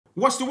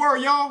What's the word,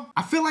 y'all?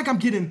 I feel like I'm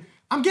getting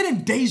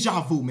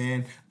deja vu,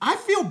 man. I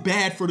feel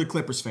bad for the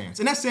Clippers fans.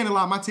 And that's saying a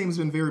lot. My team has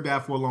been very bad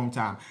for a long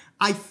time.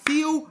 I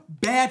feel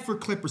bad for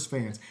Clippers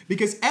fans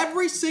because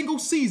every single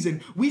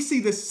season we see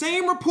the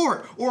same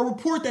report or a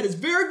report that is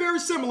very, very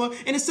similar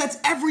and it sets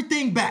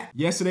everything back.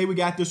 Yesterday we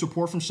got this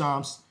report from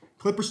Shams.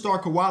 Clippers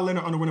star Kawhi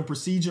Leonard underwent a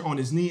procedure on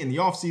his knee in the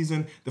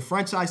offseason. The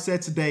franchise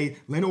said today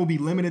Leonard will be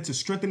limited to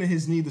strengthening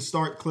his knee to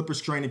start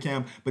Clippers training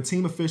camp, but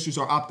team officials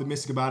are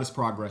optimistic about his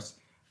progress.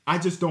 I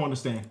just don't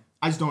understand.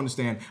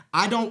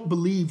 I don't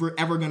believe we're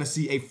ever going to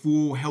see a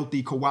full,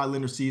 healthy Kawhi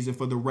Leonard season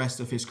for the rest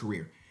of his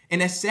career.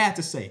 And that's sad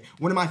to say.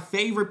 One of my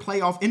favorite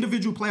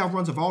individual playoff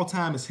runs of all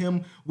time is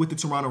him with the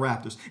Toronto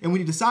Raptors. And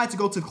when he decided to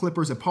go to the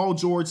Clippers and Paul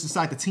George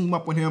decided to team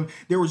up with him,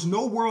 there was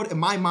no world in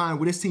my mind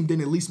where this team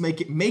didn't at least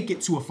make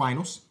it to a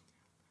finals.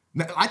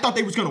 Now, I thought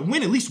they was going to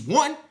win at least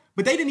one,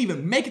 but they didn't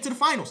even make it to the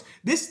finals.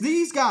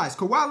 These guys,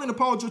 Kawhi Leonard and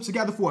Paul George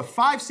together for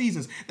 5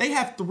 seasons. They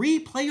have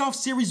 3 playoff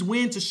series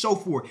wins to show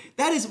for it.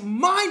 That is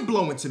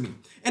mind-blowing to me.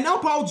 And now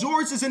Paul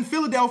George is in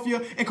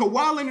Philadelphia and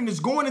Kawhi Leonard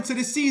is going into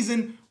this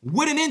season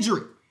with an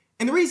injury.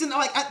 And the reason,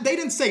 they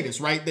didn't say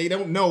this, right? They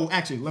don't know.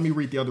 Actually, let me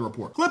read the other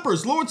report.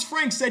 Clippers, Lawrence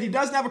Frank said he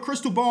doesn't have a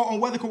crystal ball on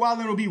whether Kawhi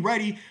Leonard will be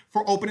ready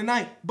for opening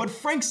night. But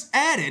Franks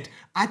added,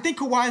 I think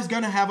Kawhi is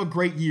going to have a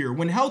great year.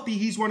 When healthy,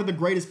 he's one of the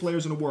greatest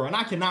players in the world. And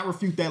I cannot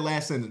refute that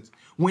last sentence.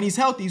 When he's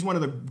healthy, he's one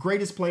of the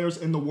greatest players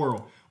in the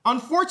world.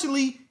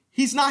 Unfortunately,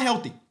 he's not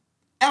healthy.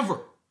 Ever.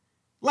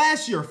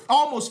 Last year,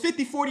 almost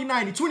 50, 40,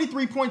 90,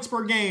 23 points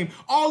per game,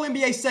 all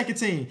NBA second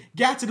team,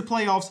 got to the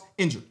playoffs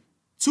injured.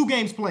 2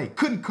 games played,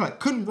 couldn't cut,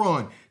 couldn't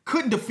run,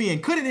 couldn't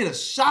defend, couldn't hit a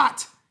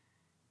shot.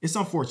 It's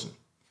unfortunate.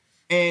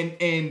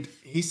 And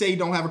he said he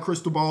don't have a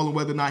crystal ball on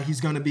whether or not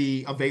he's going to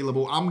be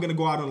available. I'm going to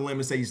go out on a limb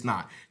and say he's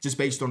not, just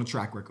based on the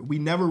track record. We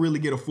never really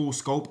get a full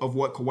scope of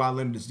what Kawhi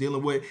Leonard is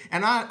dealing with.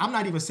 And I'm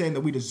not even saying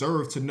that we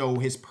deserve to know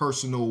his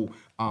personal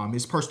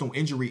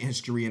injury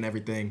history and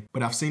everything.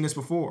 But I've seen this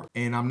before,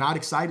 and I'm not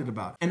excited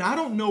about it. And I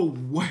don't know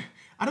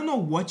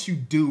what you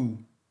do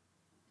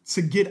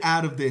to get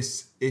out of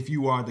this if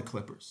you are the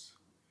Clippers.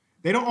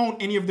 They don't own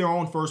any of their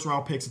own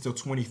first-round picks until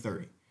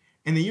 2030.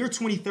 In the year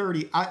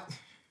 2030,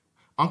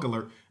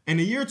 in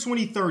the year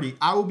 2030,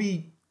 I will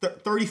be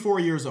 34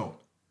 years old.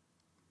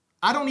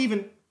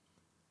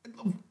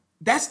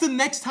 That's the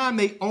next time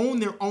they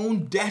own their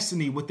own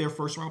destiny with their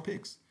first-round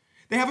picks.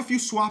 They have a few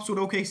swaps with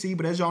OKC,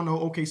 but as y'all know,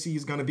 OKC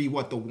is going to be,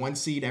 the 1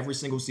 seed every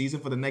single season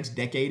for the next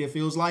decade, it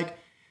feels like.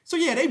 So,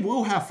 yeah, they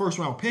will have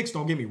first-round picks,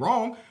 don't get me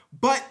wrong,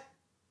 but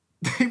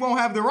they won't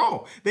have their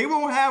own. They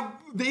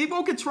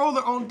won't control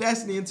their own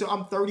destiny until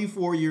I'm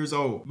 34 years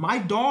old. My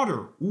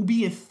daughter will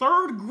be in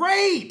 3rd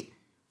grade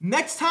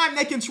next time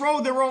they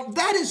control their own.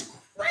 That is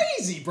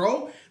crazy,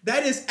 bro.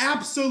 That is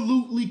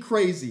absolutely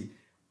crazy.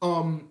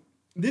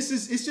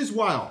 It's just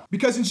wild.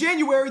 Because in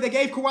January, they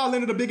gave Kawhi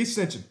Leonard a big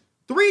extension.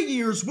 3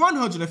 years,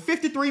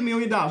 $153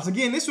 million.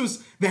 Again, this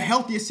was the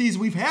healthiest season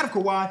we've had of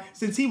Kawhi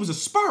since he was a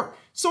Spur.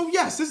 So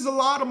yes, this is a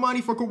lot of money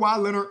for Kawhi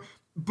Leonard.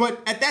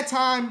 But at that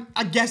time,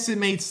 I guess it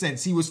made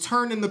sense. He was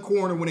turning the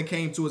corner when it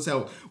came to his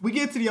health. We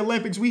get to the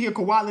Olympics. We hear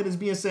Kawhi Leonard is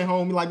being sent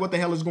home. You're like, what the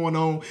hell is going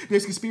on?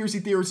 There's conspiracy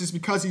theorists. It's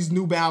because he's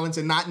New Balance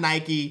and not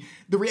Nike.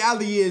 The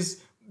reality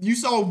is, you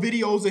saw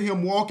videos of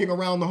him walking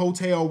around the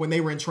hotel when they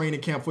were in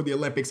training camp for the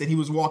Olympics, and he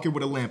was walking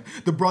with a limp.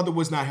 The brother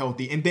was not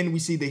healthy. And then we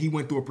see that he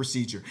went through a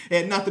procedure. It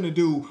had nothing to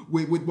do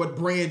with what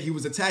brand he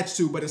was attached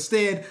to, but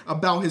instead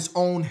about his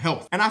own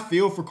health. And I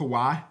feel for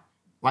Kawhi.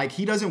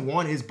 He doesn't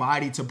want his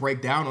body to break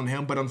down on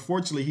him, but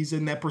unfortunately, he's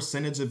in that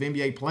percentage of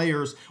NBA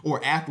players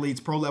or athletes,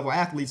 pro-level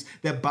athletes,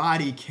 that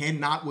body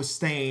cannot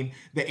withstand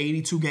the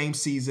 82-game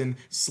season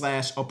 /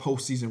 a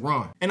postseason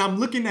run. And I'm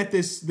looking at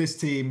this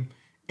team,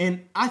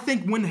 and I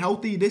think when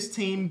healthy, this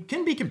team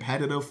can be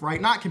competitive, right?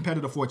 Not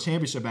competitive for a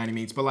championship by any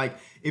means, but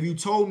if you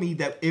told me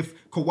that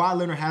if Kawhi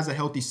Leonard has a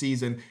healthy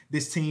season,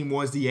 this team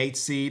was the 8th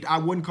seed, I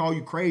wouldn't call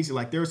you crazy.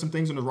 There are some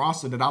things on the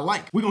roster that I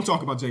like. We're going to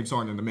talk about James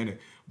Harden in a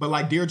minute.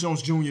 But Derrick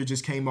Jones Jr.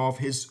 just came off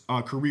his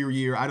career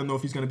year. I don't know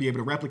if he's going to be able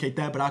to replicate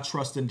that, but I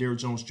trust in Derrick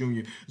Jones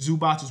Jr.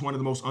 Zubac is one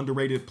of the most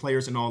underrated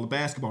players in all of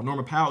basketball.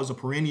 Norman Powell is a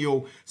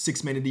perennial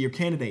 6-man of the year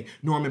candidate.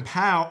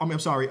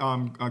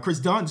 Chris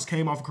Dunn just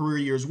came off a career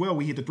year as well.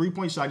 We hit the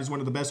 3-point shot. He's one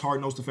of the best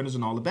hard-nosed defenders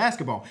in all of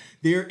basketball.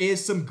 There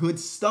is some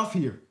good stuff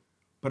here.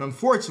 But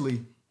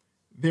unfortunately,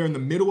 they're in the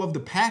middle of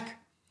the pack.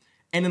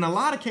 And in a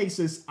lot of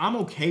cases, I'm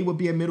okay with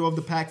being middle of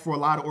the pack for a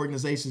lot of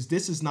organizations.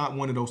 This is not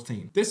one of those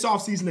teams. This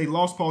offseason, they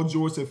lost Paul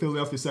George to the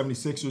Philadelphia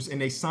 76ers,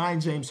 and they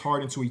signed James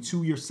Harden to a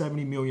 2-year,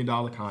 $70 million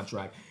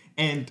contract.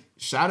 And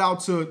shout out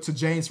to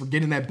James for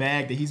getting that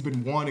bag that he's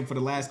been wanting for the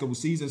last couple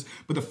seasons.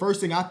 But the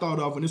first thing I thought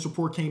of when this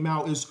report came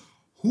out is,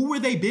 who were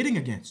they bidding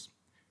against?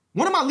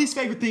 One of my least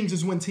favorite things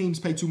is when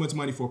teams pay too much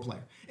money for a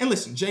player. And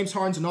listen, James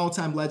Harden's an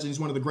all-time legend. He's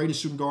one of the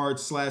greatest shooting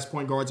guards /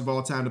 point guards of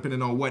all time,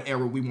 depending on what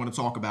era we want to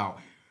talk about.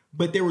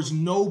 but there was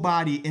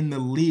nobody in the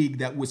league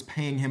that was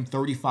paying him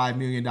 $35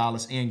 million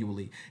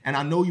annually. And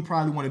I know you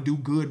probably want to do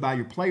good by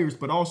your players,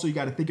 but also you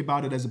got to think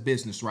about it as a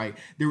business, right?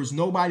 There was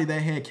nobody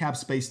that had cap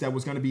space that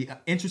was going to be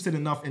interested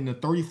enough in the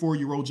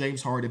 34-year-old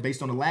James Harden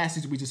based on the last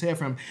season we just had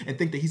from him and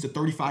think that he's a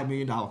 $35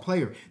 million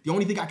player. The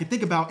only thing I can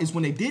think about is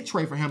when they did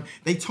trade for him,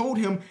 they told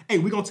him, hey,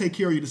 we're going to take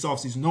care of you this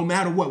offseason. No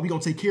matter what, we're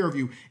going to take care of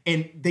you.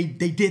 And they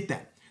did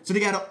that. So they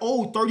got an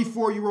old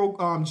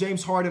 34-year-old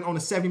James Harden on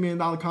a $70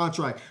 million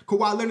contract.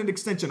 Kawhi Leonard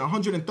extension,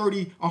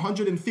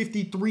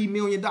 $153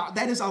 million.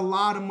 That is a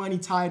lot of money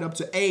tied up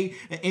to an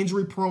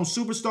injury-prone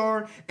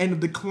superstar and a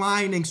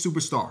declining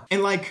superstar.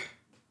 And like,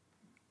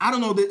 I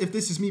don't know if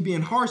this is me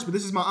being harsh, but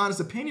this is my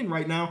honest opinion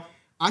right now.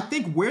 I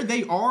think where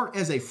they are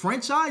as a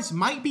franchise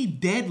might be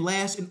dead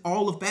last in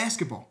all of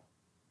basketball.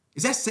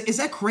 Is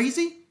that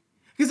crazy?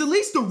 Because at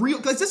least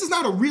because this is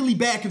not a really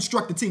bad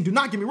constructed team, do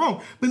not get me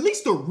wrong, but at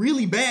least the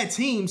really bad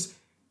teams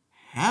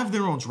have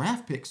their own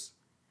draft picks.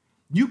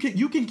 You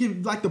can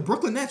give, like the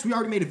Brooklyn Nets, we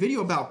already made a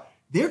video about,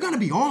 they're going to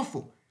be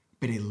awful,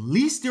 but at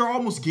least they're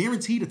almost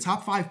guaranteed a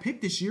top 5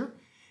 pick this year.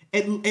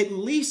 At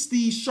least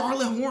the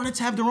Charlotte Hornets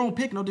have their own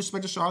pick. No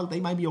disrespect to Charlotte, they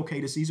might be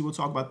okay this season. We'll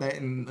talk about that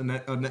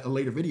in a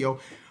later video.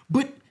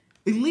 But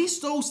at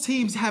least those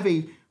teams have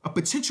a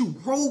potential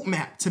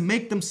roadmap to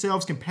make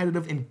themselves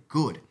competitive and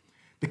good.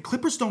 The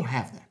Clippers don't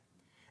have that.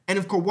 And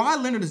if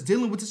Kawhi Leonard is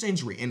dealing with this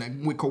injury,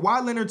 and with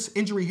Kawhi Leonard's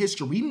injury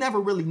history, we never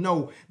really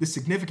know the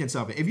significance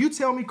of it. If you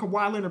tell me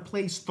Kawhi Leonard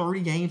plays 30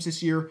 games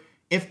this year,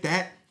 if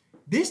that,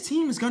 this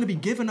team is going to be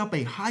giving up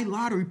a high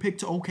lottery pick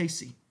to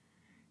OKC.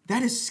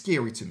 That is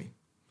scary to me.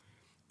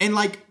 And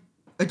like,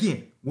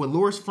 again, what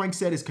Loris Frank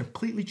said is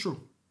completely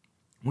true.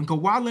 When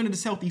Kawhi Leonard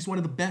is healthy, he's one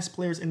of the best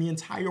players in the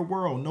entire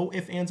world. No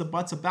ifs, ands, or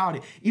buts about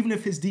it. Even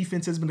if his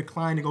defense has been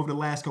declining over the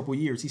last couple of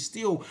years, he's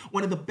still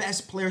one of the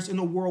best players in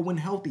the world when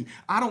healthy.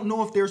 I don't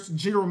know if there's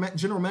general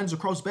managers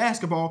across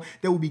basketball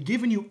that will be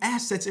giving you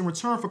assets in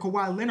return for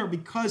Kawhi Leonard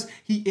because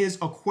he is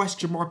a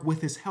question mark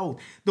with his health.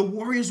 The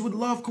Warriors would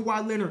love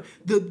Kawhi Leonard.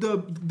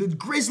 The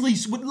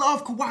Grizzlies would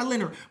love Kawhi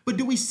Leonard. But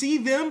do we see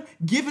them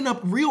giving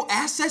up real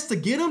assets to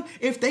get him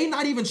if they're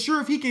not even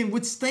sure if he can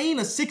withstand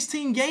a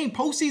 16-game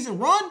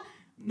postseason run?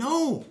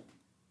 No.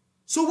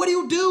 So what do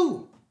you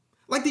do?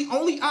 Like, the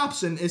only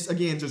option is,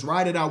 again, just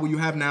ride it out where you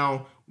have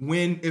now.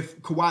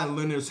 If Kawhi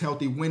Leonard is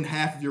healthy, win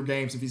half of your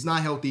games. If he's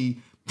not healthy,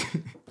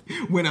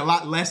 win a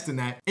lot less than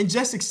that. And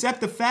just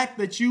accept the fact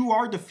that you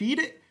are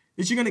defeated,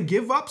 that you're going to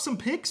give up some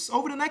picks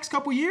over the next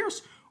couple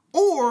years.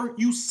 Or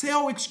you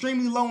sell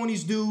extremely low on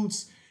these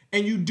dudes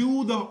and you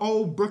do the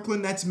old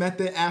Brooklyn Nets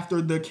method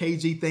after the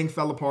KG thing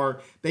fell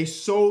apart. They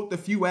sold the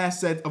few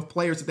assets of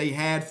players that they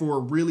had for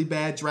really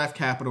bad draft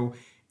capital.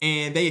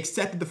 And they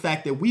accepted the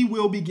fact that we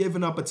will be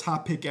giving up a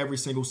top pick every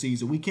single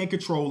season. We can't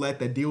control that.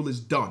 That deal is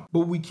done. But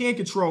what we can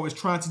control is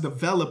trying to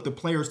develop the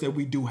players that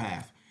we do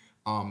have.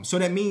 So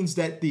that means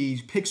that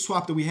the pick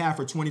swap that we have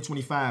for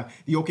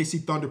 2025, the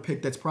OKC Thunder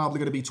pick that's probably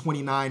going to be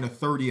 29 or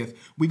 30th,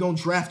 we're going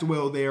to draft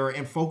well there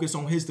and focus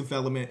on his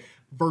development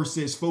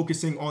versus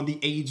focusing on the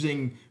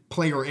aging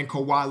player in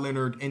Kawhi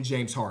Leonard and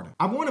James Harden.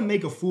 I want to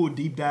make a full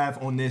deep dive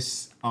on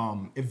this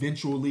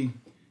eventually.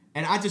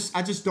 And I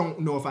just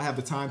don't know if I have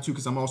the time to,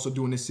 because I'm also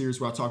doing this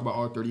series where I talk about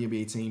all 30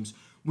 NBA teams.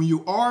 When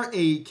you are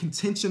a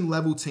contention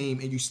level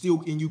team and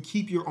you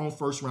keep your own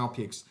first round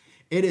picks,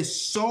 it is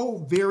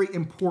so very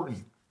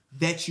important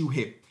that you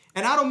hit.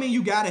 And I don't mean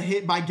you got to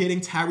hit by getting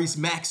Tyrese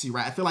Maxey,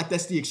 right? I feel like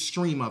that's the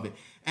extreme of it.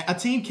 A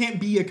team can't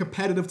be a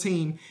competitive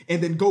team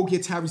and then go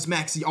get Tyrese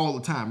Maxey all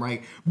the time,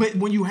 right? But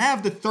when you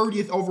have the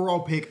 30th overall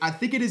pick, I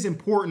think it is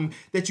important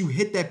that you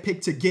hit that pick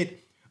to get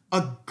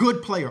a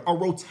good player, a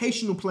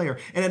rotational player.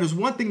 And that is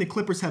one thing the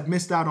Clippers have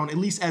missed out on, at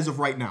least as of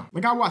right now.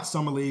 Like, I watch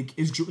Summer League.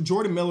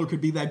 Jordan Miller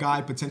could be that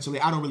guy potentially.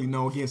 I don't really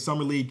know. Again,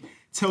 Summer League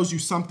tells you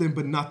something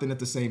but nothing at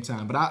the same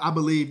time. But I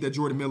believe that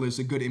Jordan Miller is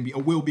a good NBA,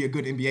 or will be a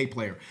good NBA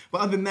player.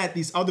 But other than that,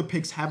 these other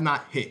picks have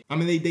not hit. I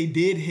mean, they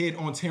did hit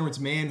on Terrence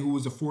Mann, who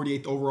was a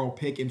 48th overall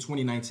pick in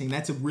 2019.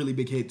 That's a really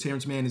big hit.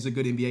 Terrence Mann is a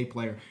good NBA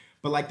player.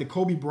 But like the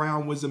Kobe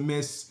Brown was a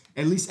miss,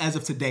 at least as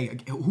of today.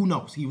 Who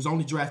knows? He was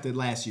only drafted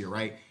last year,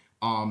 right?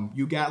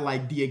 You got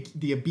like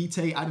Diabite.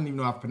 I didn't even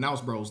know how to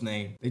pronounce bro's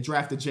name. They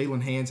drafted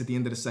Jalen Hands at the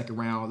end of the second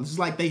round. It's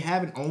like they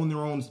haven't owned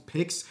their own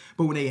picks,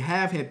 but when they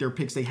have had their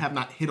picks, they have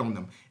not hit on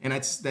them. And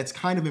that's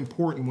kind of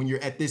important when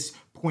you're at this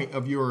point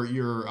of your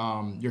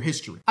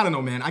history. I don't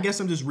know, man. I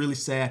guess I'm just really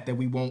sad that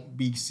we won't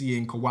be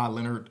seeing Kawhi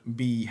Leonard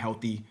be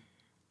healthy.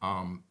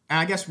 And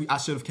I guess I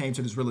should have came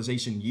to this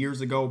realization years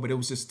ago, but it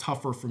was just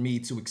tougher for me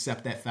to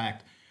accept that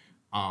fact.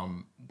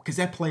 Because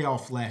that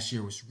playoff last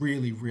year was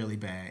really, really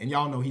bad. And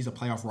y'all know he's a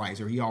playoff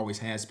riser. He always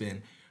has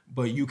been.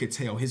 But you could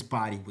tell his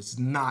body was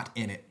not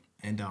in it.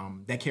 And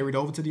that carried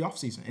over to the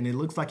offseason. And it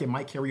looks like it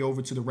might carry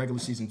over to the regular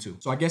season too.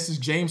 So I guess it's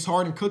James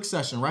Harden Cook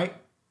session, right?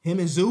 Him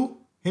and Zoo,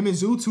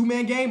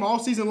 two-man game all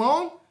season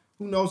long.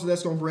 Who knows what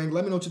that's going to bring?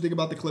 Let me know what you think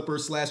about the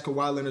Clippers /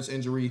 Kawhi Leonard's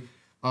injury.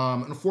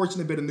 An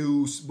unfortunate bit of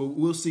news, but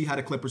we'll see how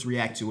the Clippers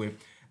react to it.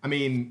 I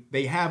mean,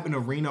 they have an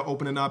arena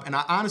opening up, and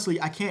I honestly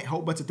can't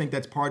help but to think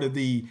that's part of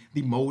the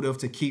motive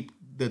to keep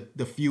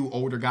the few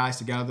older guys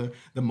together.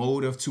 The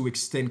motive to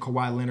extend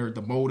Kawhi Leonard,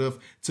 the motive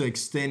to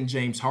extend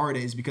James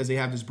Harden is because they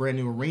have this brand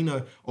new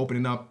arena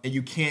opening up, and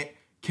you can't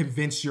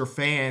convince your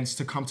fans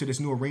to come to this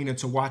new arena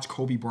to watch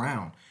Kobe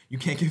Brown. You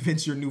can't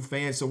convince your new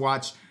fans to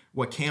watch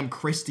Cam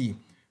Christie.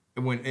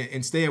 When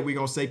instead we're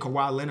gonna say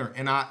Kawhi Leonard.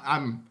 And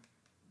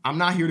I'm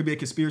not here to be a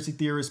conspiracy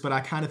theorist, but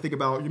I kind of think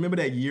about, you remember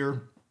that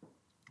year,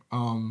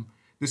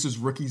 this is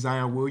rookie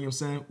Zion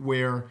Williamson,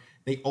 where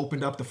they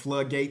opened up the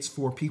floodgates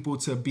for people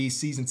to be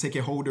season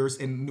ticket holders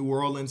in New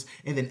Orleans,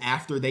 and then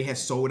after they had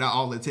sold out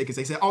all the tickets,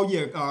 they said, "Oh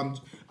yeah,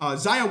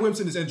 Zion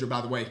Williamson is injured,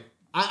 by the way."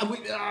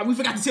 We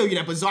forgot to tell you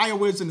that, but Zion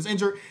Williamson is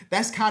injured.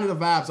 That's kind of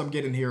the vibes I'm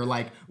getting here.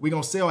 Like, we're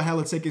going to sell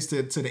hella tickets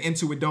to the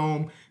Intuit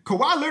Dome.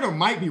 Kawhi Leonard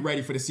might be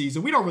ready for the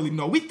season. We don't really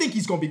know. We think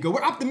he's going to be good.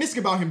 We're optimistic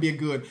about him being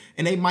good.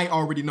 And they might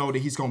already know that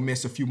he's going to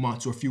miss a few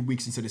months or a few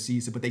weeks into the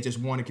season, but they just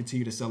want to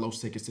continue to sell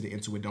those tickets to the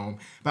Intuit Dome.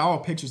 By all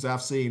pictures that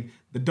I've seen,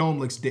 the Dome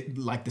looks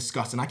like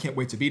disgusting. I can't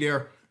wait to be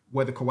there,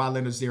 whether Kawhi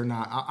Leonard's there or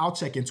not. I'll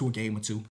check into a game or two.